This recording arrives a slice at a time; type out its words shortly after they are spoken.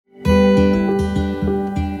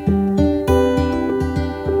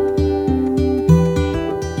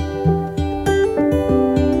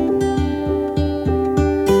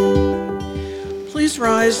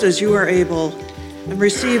rise as you are able and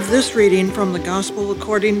receive this reading from the Gospel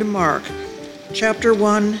according to Mark, chapter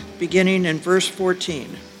 1, beginning in verse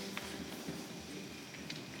 14.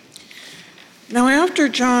 Now after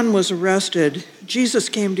John was arrested, Jesus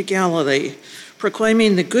came to Galilee,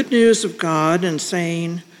 proclaiming the good news of God and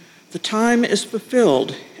saying, "The time is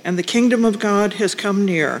fulfilled, and the kingdom of God has come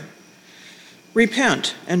near.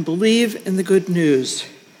 Repent and believe in the good news."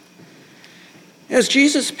 As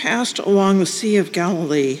Jesus passed along the Sea of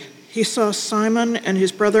Galilee, he saw Simon and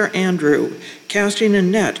his brother Andrew casting a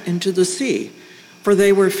net into the sea, for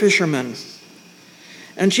they were fishermen.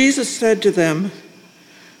 And Jesus said to them,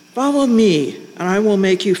 "Follow me, and I will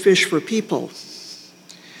make you fish for people."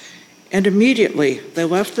 And immediately they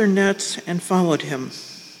left their nets and followed him.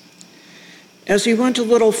 As he went a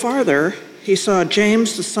little farther, he saw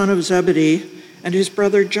James, the son of Zebedee, and his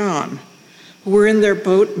brother John, who were in their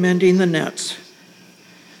boat mending the nets.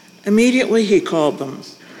 Immediately he called them,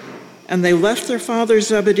 and they left their father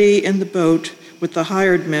Zebedee in the boat with the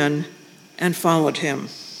hired men and followed him.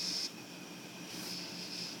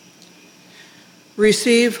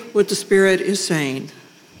 Receive what the Spirit is saying.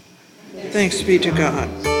 Thanks be to God.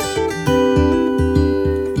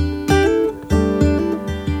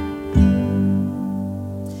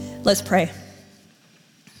 Let's pray.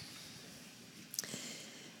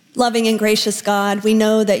 Loving and gracious God, we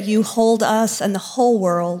know that you hold us and the whole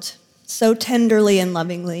world so tenderly and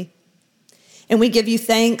lovingly. And we give you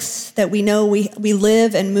thanks that we know we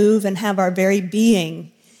live and move and have our very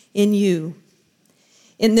being in you.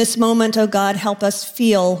 In this moment, oh God, help us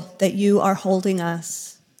feel that you are holding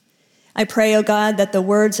us. I pray, oh God, that the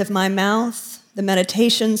words of my mouth, the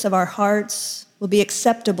meditations of our hearts will be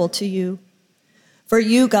acceptable to you. For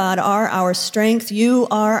you, God, are our strength. You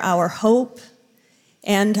are our hope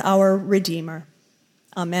and our Redeemer.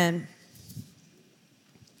 Amen.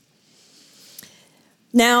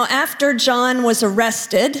 Now, after John was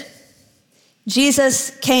arrested,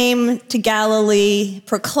 Jesus came to Galilee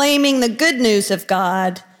proclaiming the good news of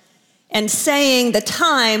God and saying the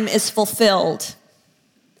time is fulfilled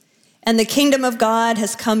and the kingdom of God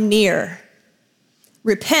has come near.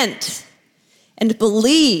 Repent and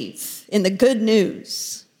believe in the good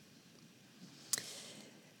news.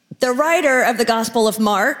 The writer of the Gospel of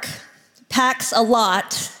Mark packs a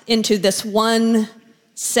lot into this one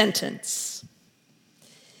sentence.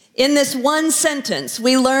 In this one sentence,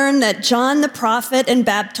 we learn that John the prophet and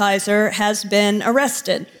baptizer has been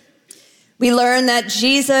arrested. We learn that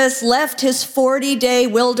Jesus left his 40-day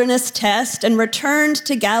wilderness test and returned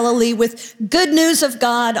to Galilee with good news of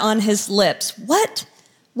God on his lips. What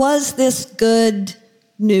was this good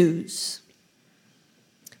news?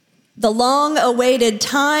 The long-awaited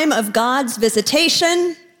time of God's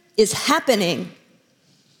visitation is happening.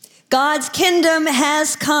 God's kingdom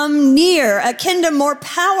has come near, a kingdom more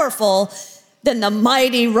powerful than the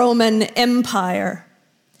mighty Roman Empire,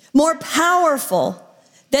 more powerful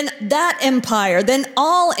than that empire, than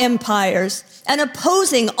all empires, and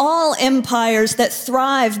opposing all empires that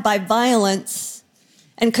thrive by violence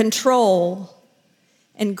and control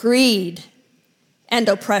and greed and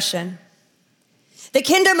oppression. The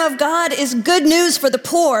kingdom of God is good news for the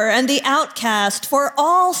poor and the outcast, for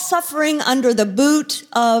all suffering under the boot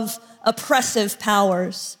of oppressive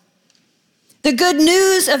powers. The good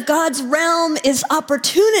news of God's realm is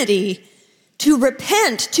opportunity to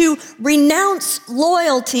repent, to renounce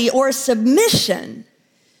loyalty or submission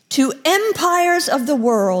to empires of the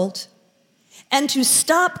world, and to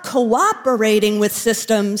stop cooperating with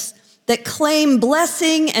systems that claim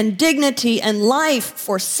blessing and dignity and life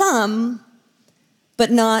for some, but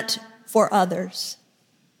not for others.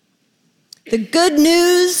 The good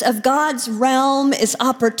news of God's realm is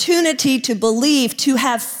opportunity to believe, to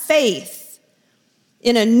have faith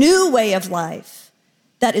in a new way of life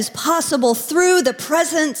that is possible through the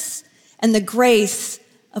presence and the grace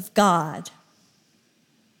of God.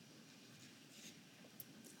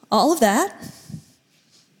 All of that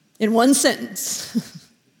in one sentence.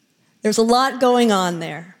 There's a lot going on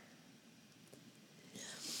there.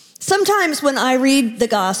 Sometimes when I read the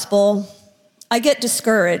gospel, I get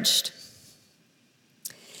discouraged.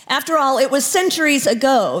 After all, it was centuries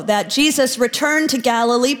ago that Jesus returned to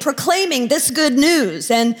Galilee proclaiming this good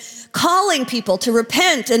news and calling people to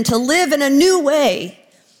repent and to live in a new way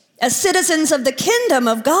as citizens of the kingdom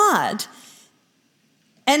of God.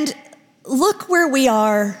 And look where we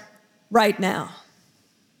are right now.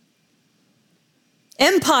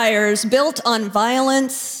 Empires built on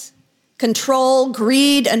violence, control,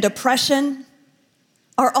 greed, and oppression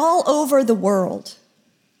are all over the world.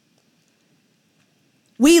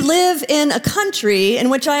 We live in a country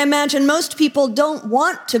in which I imagine most people don't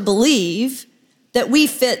want to believe that we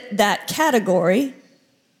fit that category,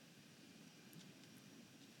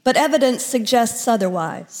 but evidence suggests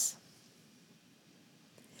otherwise.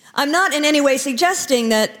 I'm not in any way suggesting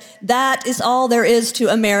that that is all there is to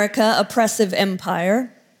America, oppressive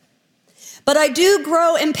empire. But I do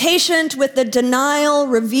grow impatient with the denial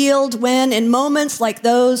revealed when, in moments like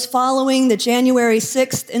those following the January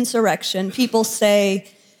 6th insurrection, people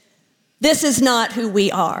say, "This is not who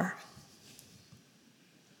we are."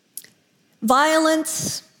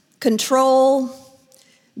 Violence, control,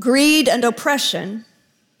 greed, and oppression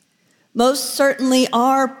most certainly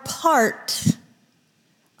are part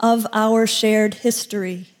of our shared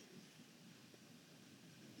history.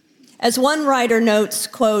 As one writer notes,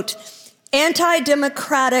 quote,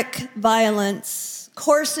 "Anti-democratic violence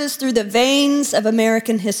courses through the veins of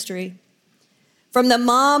American history. From the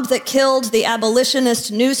mob that killed the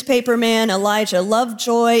abolitionist newspaperman Elijah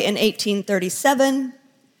Lovejoy in 1837,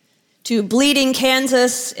 to Bleeding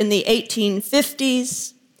Kansas in the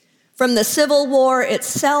 1850s, from the Civil War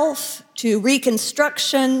itself to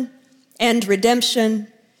Reconstruction and redemption,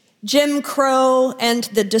 Jim Crow and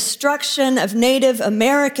the destruction of Native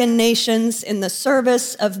American nations in the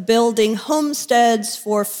service of building homesteads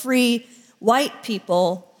for free white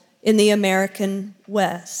people in the American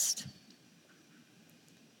West."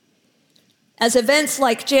 As events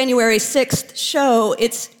like January 6th show,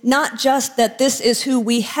 it's not just that this is who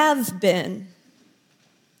we have been.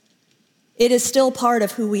 It is still part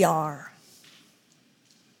of who we are.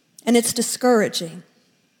 And it's discouraging.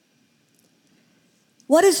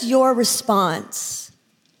 What is your response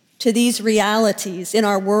to these realities in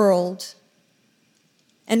our world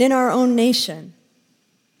and in our own nation?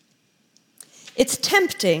 It's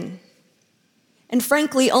tempting, and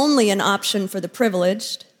frankly only an option for the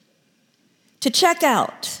privileged, to check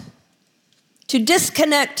out, to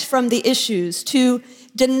disconnect from the issues, to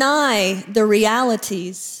deny the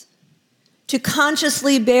realities, to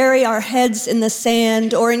consciously bury our heads in the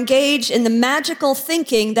sand or engage in the magical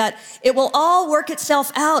thinking that it will all work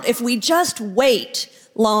itself out if we just wait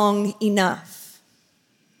long enough.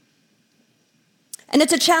 And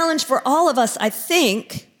it's a challenge for all of us, I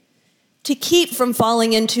think, to keep from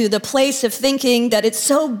falling into the place of thinking that it's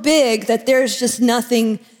so big that there's just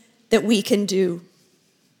nothing that we can do.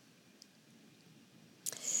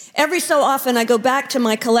 Every so often, I go back to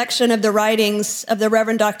my collection of the writings of the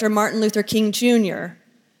Reverend Dr. Martin Luther King Jr.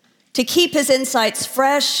 to keep his insights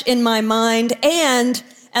fresh in my mind and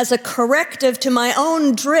as a corrective to my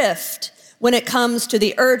own drift when it comes to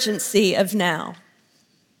the urgency of now.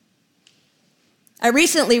 I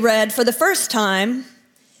recently read, for the first time,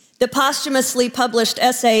 the posthumously published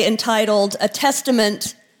essay entitled "A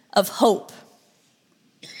Testament of Hope."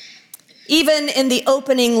 Even in the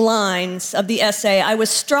opening lines of the essay, I was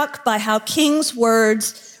struck by how King's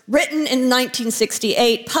words, written in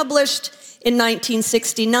 1968, published in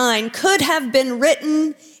 1969, could have been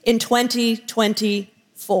written in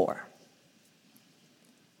 2024.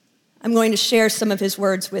 I'm going to share some of his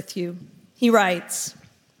words with you. He writes,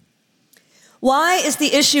 "Why is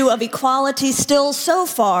the issue of equality still so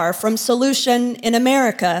far from solution in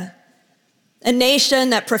America, a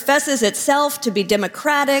nation that professes itself to be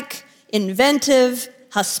democratic, inventive,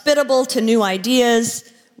 hospitable to new ideas,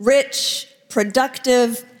 rich,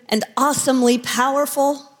 productive, and awesomely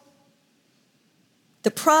powerful?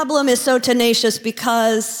 The problem is so tenacious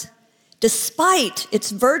because, despite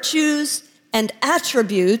its virtues and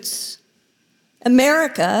attributes,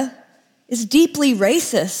 America is deeply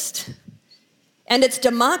racist, and its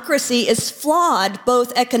democracy is flawed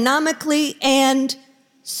both economically and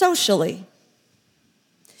socially.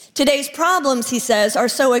 Today's problems," he says, "are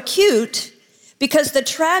so acute because the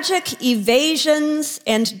tragic evasions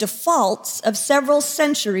and defaults of several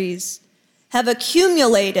centuries have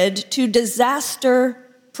accumulated to disaster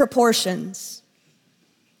proportions.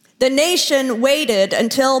 The nation waited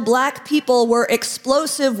until Black people were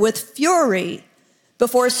explosive with fury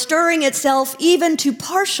before stirring itself even to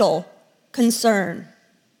partial concern.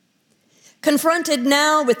 Confronted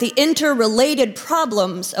now with the interrelated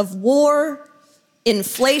problems of war,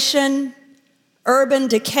 inflation, urban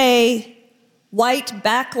decay, white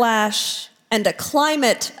backlash, and a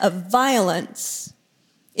climate of violence,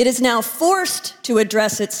 it is now forced to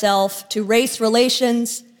address itself to race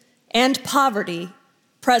relations and poverty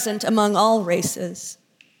present among all races.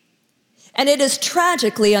 And it is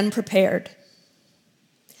tragically unprepared.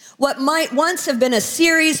 What might once have been a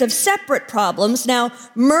series of separate problems now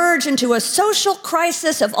merge into a social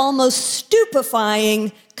crisis of almost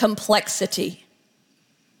stupefying complexity."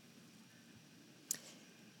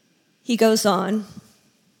 He goes on,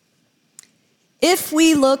 If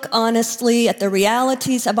we look honestly at the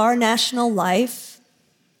realities of our national life,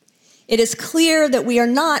 it is clear that we are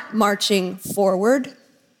not marching forward.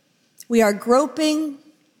 We are groping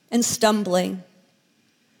and stumbling.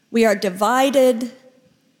 We are divided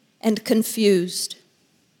and confused.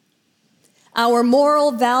 Our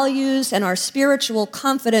moral values and our spiritual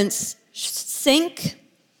confidence sink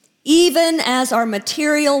even as our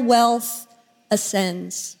material wealth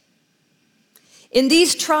ascends. In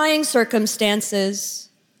these trying circumstances,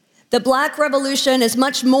 the Black Revolution is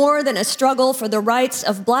much more than a struggle for the rights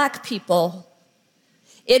of Black people.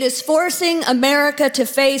 It is forcing America to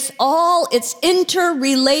face all its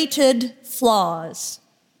interrelated flaws: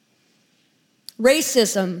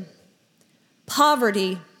 racism,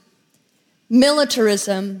 poverty,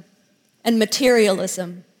 militarism, and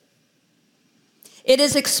materialism. It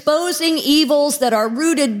is exposing evils that are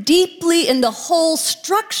rooted deeply in the whole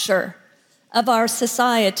structure of our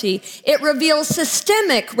society. It reveals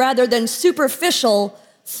systemic rather than superficial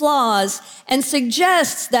flaws and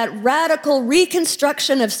suggests that radical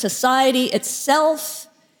reconstruction of society itself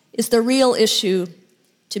is the real issue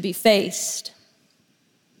to be faced.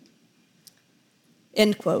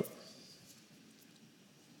 End quote.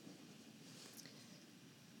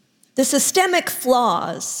 The systemic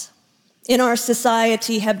flaws in our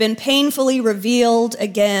society have been painfully revealed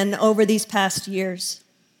again over these past years.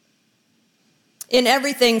 In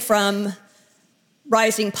everything from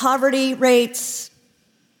rising poverty rates,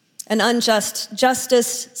 an unjust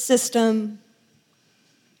justice system,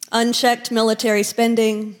 unchecked military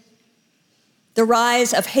spending, the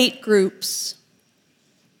rise of hate groups,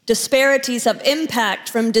 disparities of impact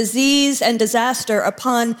from disease and disaster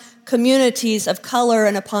upon communities of color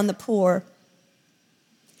and upon the poor,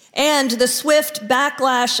 and the swift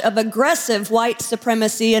backlash of aggressive white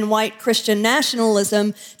supremacy and white Christian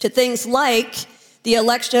nationalism to things like the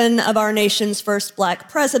election of our nation's first Black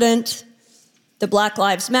president, the Black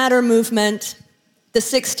Lives Matter movement, the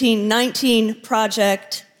 1619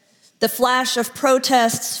 Project, the flash of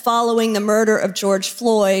protests following the murder of George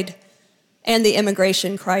Floyd, and the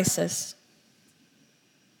immigration crisis.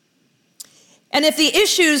 And if the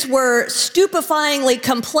issues were stupefyingly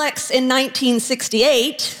complex in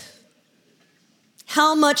 1968,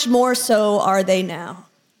 how much more so are they now?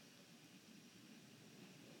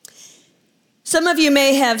 Some of you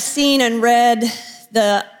may have seen and read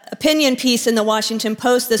the opinion piece in the Washington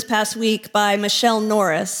Post this past week by Michelle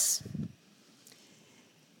Norris.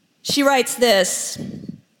 She writes this,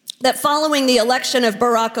 that following the election of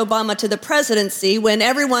Barack Obama to the presidency, when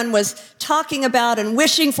everyone was talking about and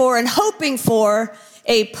wishing for and hoping for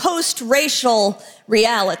a post-racial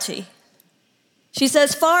reality, she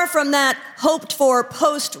says, far from that hoped-for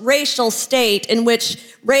post-racial state in which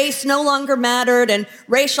race no longer mattered and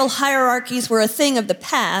racial hierarchies were a thing of the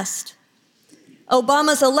past,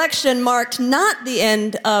 Obama's election marked not the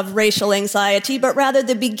end of racial anxiety, but rather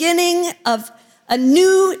the beginning of a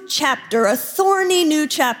new chapter, a thorny new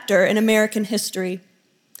chapter in American history,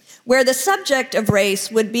 where the subject of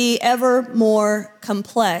race would be ever more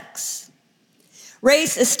complex.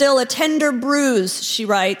 Race is still a tender bruise, she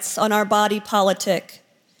writes, on our body politic.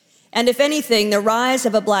 And if anything, the rise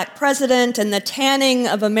of a Black president and the tanning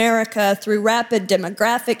of America through rapid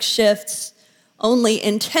demographic shifts only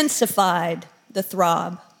intensified the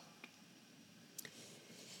throb.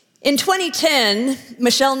 In 2010,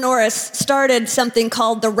 Michelle Norris started something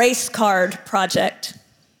called the Race Card Project,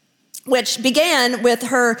 which began with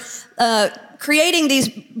her creating these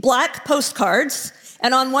Black postcards.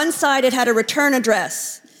 And on one side, it had a return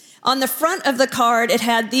address. On the front of the card, it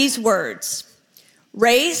had these words: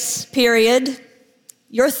 race, period,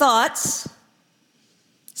 your thoughts,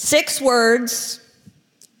 6 words,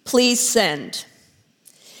 please send.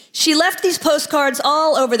 She left these postcards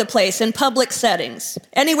all over the place in public settings.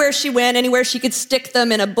 Anywhere she went, anywhere she could stick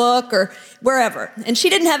them in a book or wherever. And she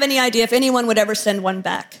didn't have any idea if anyone would ever send one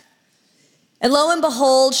back. And lo and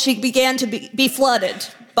behold, she began to be flooded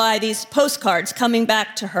by these postcards coming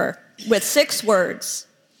back to her with 6 words.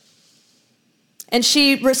 And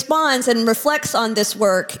she responds and reflects on this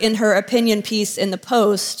work in her opinion piece in the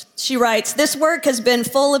Post. She writes, "This work has been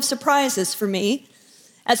full of surprises for me.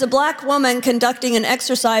 As a Black woman conducting an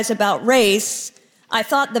exercise about race, I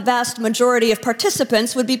thought the vast majority of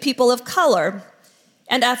participants would be people of color,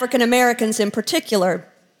 and African Americans in particular.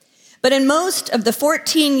 But in most of the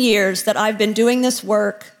 14 years that I've been doing this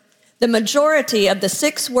work, the majority of the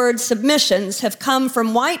 6-word submissions have come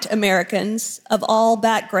from white Americans of all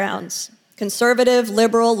backgrounds: conservative,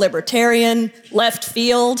 liberal, libertarian, left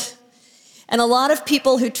field, and a lot of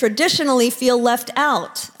people who traditionally feel left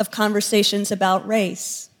out of conversations about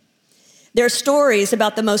race. Their stories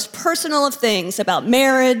about the most personal of things, about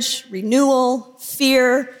marriage, renewal,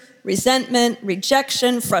 fear, resentment,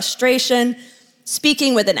 rejection, frustration,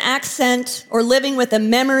 speaking with an accent, or living with a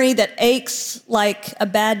memory that aches like a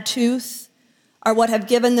bad tooth, are what have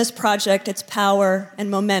given this project its power and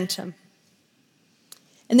momentum.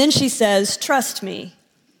 And then she says, trust me,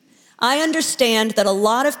 I understand that a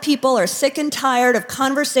lot of people are sick and tired of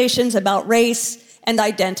conversations about race and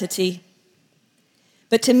identity.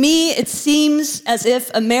 But to me, it seems as if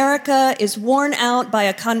America is worn out by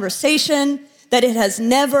a conversation that it has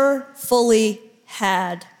never fully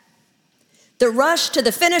had. The rush to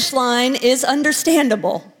the finish line is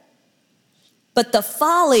understandable, but the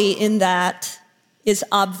folly in that is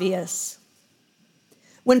obvious.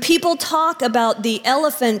 When people talk about the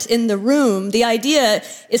elephant in the room, the idea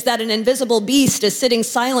is that an invisible beast is sitting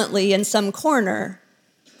silently in some corner.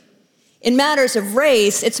 In matters of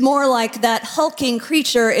race, it's more like that hulking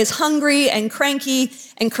creature is hungry and cranky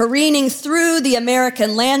and careening through the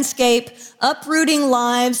American landscape, uprooting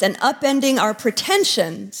lives and upending our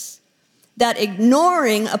pretensions that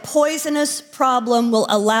ignoring a poisonous problem will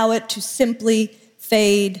allow it to simply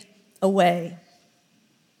fade away.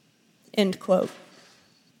 End quote.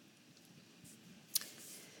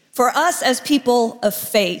 For us as people of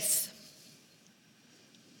faith,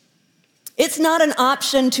 it's not an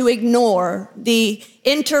option to ignore the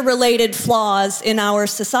interrelated flaws in our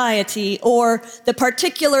society or the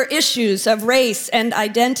particular issues of race and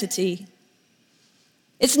identity.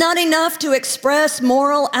 It's not enough to express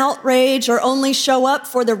moral outrage or only show up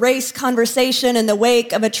for the race conversation in the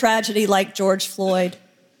wake of a tragedy like George Floyd.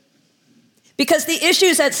 Because the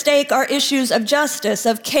issues at stake are issues of justice,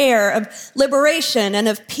 of care, of liberation, and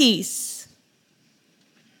of peace.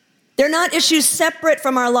 They're not issues separate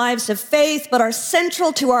from our lives of faith, but are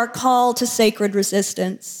central to our call to sacred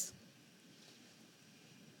resistance.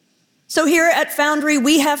 So here at Foundry,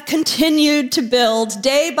 we have continued to build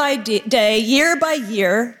day by day, year by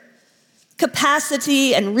year,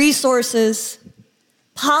 capacity and resources,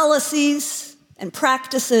 policies and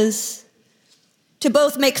practices to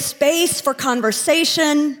both make space for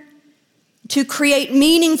conversation, to create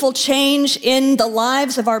meaningful change in the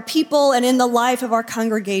lives of our people and in the life of our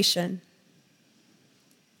congregation.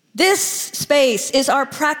 This space is our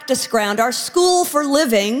practice ground, our school for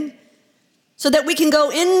living, so that we can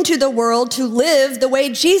go into the world to live the way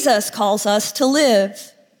Jesus calls us to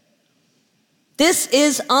live. This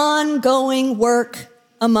is ongoing work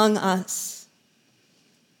among us.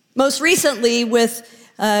 Most recently with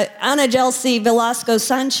Ana Gelsi Velasco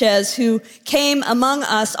Sanchez, who came among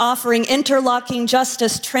us offering interlocking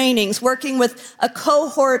justice trainings, working with a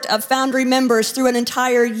cohort of Foundry members through an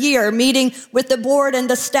entire year, meeting with the board and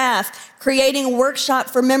the staff, creating a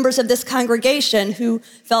workshop for members of this congregation who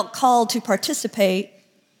felt called to participate.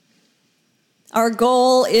 Our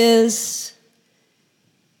goal is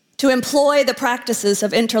to employ the practices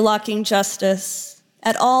of interlocking justice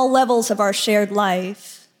at all levels of our shared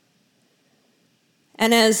life.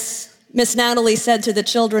 And as Miss Natalie said to the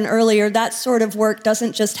children earlier, that sort of work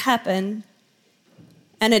doesn't just happen,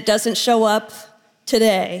 and it doesn't show up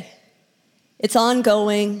today. It's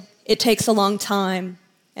ongoing, it takes a long time,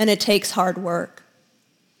 and it takes hard work.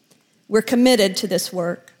 We're committed to this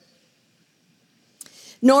work.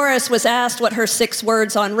 Norris was asked what her 6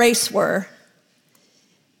 words on race were,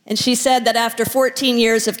 and she said that after 14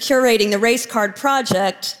 years of curating the Race Card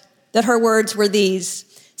Project, that her words were these: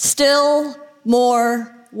 still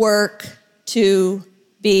more work to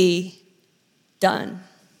be done.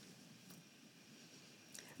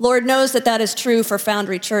 Lord knows that that is true for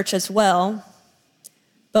Foundry Church as well,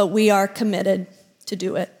 but we are committed to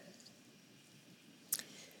do it.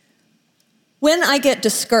 When I get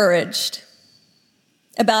discouraged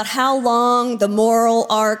about how long the moral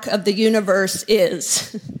arc of the universe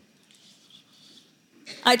is,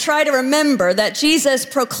 I try to remember that Jesus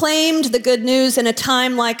proclaimed the good news in a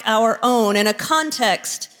time like our own, in a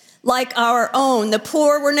context like our own. The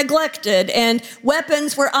poor were neglected, and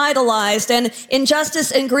weapons were idolized, and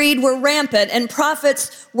injustice and greed were rampant, and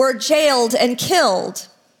prophets were jailed and killed.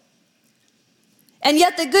 And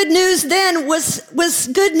yet the good news then was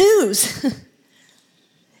good news.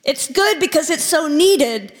 It's good because it's so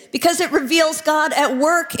needed, because it reveals God at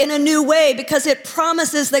work in a new way, because it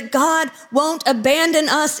promises that God won't abandon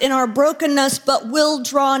us in our brokenness, but will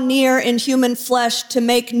draw near in human flesh to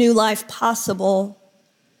make new life possible.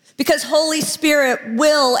 Because Holy Spirit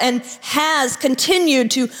will and has continued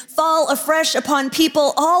to fall afresh upon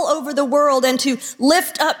people all over the world and to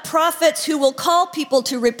lift up prophets who will call people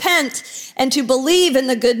to repent and to believe in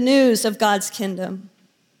the good news of God's kingdom.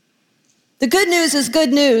 The good news is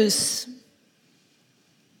good news.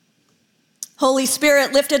 Holy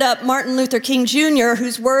Spirit lifted up Martin Luther King Jr.,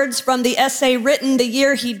 whose words from the essay written the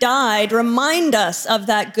year he died remind us of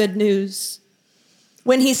that good news.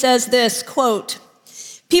 When he says this, quote,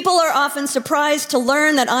 "People are often surprised to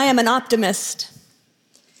learn that I am an optimist.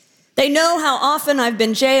 They know how often I've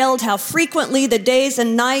been jailed, how frequently the days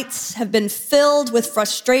and nights have been filled with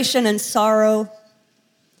frustration and sorrow,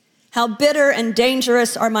 how bitter and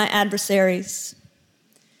dangerous are my adversaries.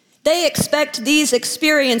 They expect these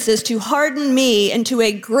experiences to harden me into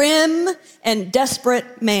a grim and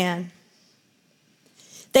desperate man.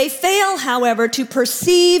 They fail, however, to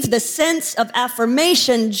perceive the sense of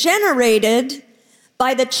affirmation generated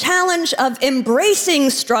by the challenge of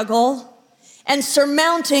embracing struggle and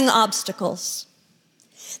surmounting obstacles.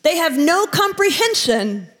 They have no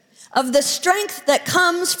comprehension of the strength that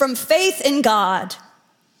comes from faith in God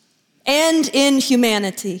and in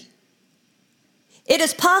humanity. It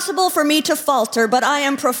is possible for me to falter, but I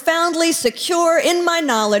am profoundly secure in my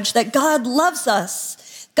knowledge that God loves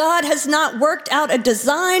us. God has not worked out a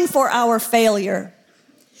design for our failure.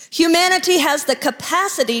 Humanity has the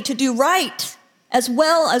capacity to do right as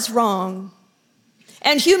well as wrong.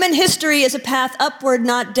 And human history is a path upward,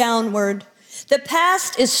 not downward. The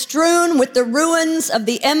past is strewn with the ruins of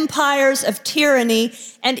the empires of tyranny,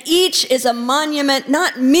 and each is a monument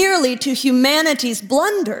not merely to humanity's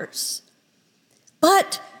blunders,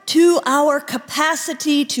 but to our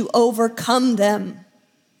capacity to overcome them.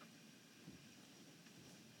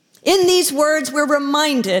 In these words, we're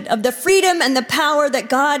reminded of the freedom and the power that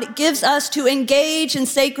God gives us to engage in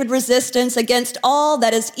sacred resistance against all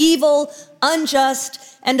that is evil, unjust,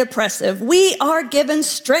 and oppressive. We are given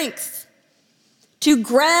strength to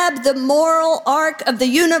grab the moral arc of the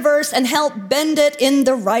universe and help bend it in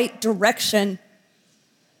the right direction.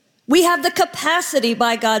 We have the capacity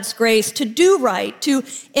by God's grace to do right, to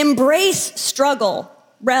embrace struggle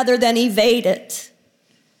rather than evade it,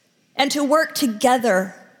 and to work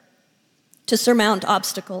together to surmount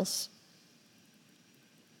obstacles.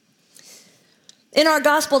 In our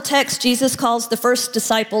gospel text, Jesus calls the first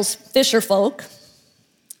disciples fisherfolk.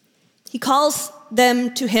 He calls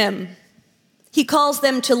them to him. He calls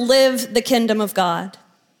them to live the kingdom of God.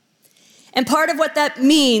 And part of what that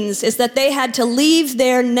means is that they had to leave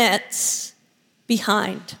their nets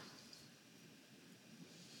behind.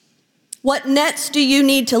 What nets do you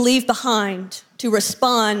need to leave behind to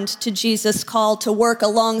respond to Jesus' call to work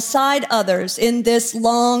alongside others in this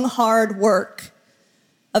long, hard work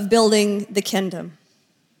of building the kingdom?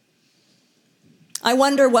 I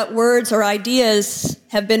wonder what words or ideas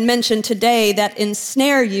have been mentioned today that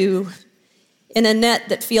ensnare you in a net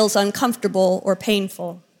that feels uncomfortable or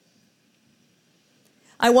painful.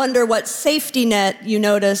 I wonder what safety net you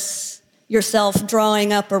notice yourself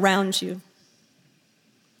drawing up around you.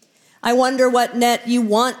 I wonder what net you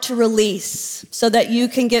want to release so that you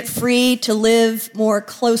can get free to live more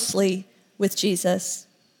closely with Jesus.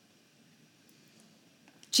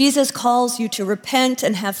 Jesus calls you to repent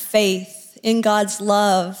and have faith in God's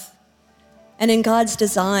love and in God's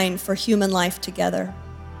design for human life together.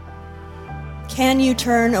 Can you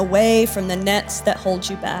turn away from the nets that hold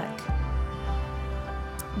you back?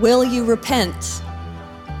 Will you repent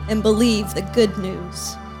and believe the good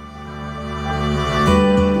news?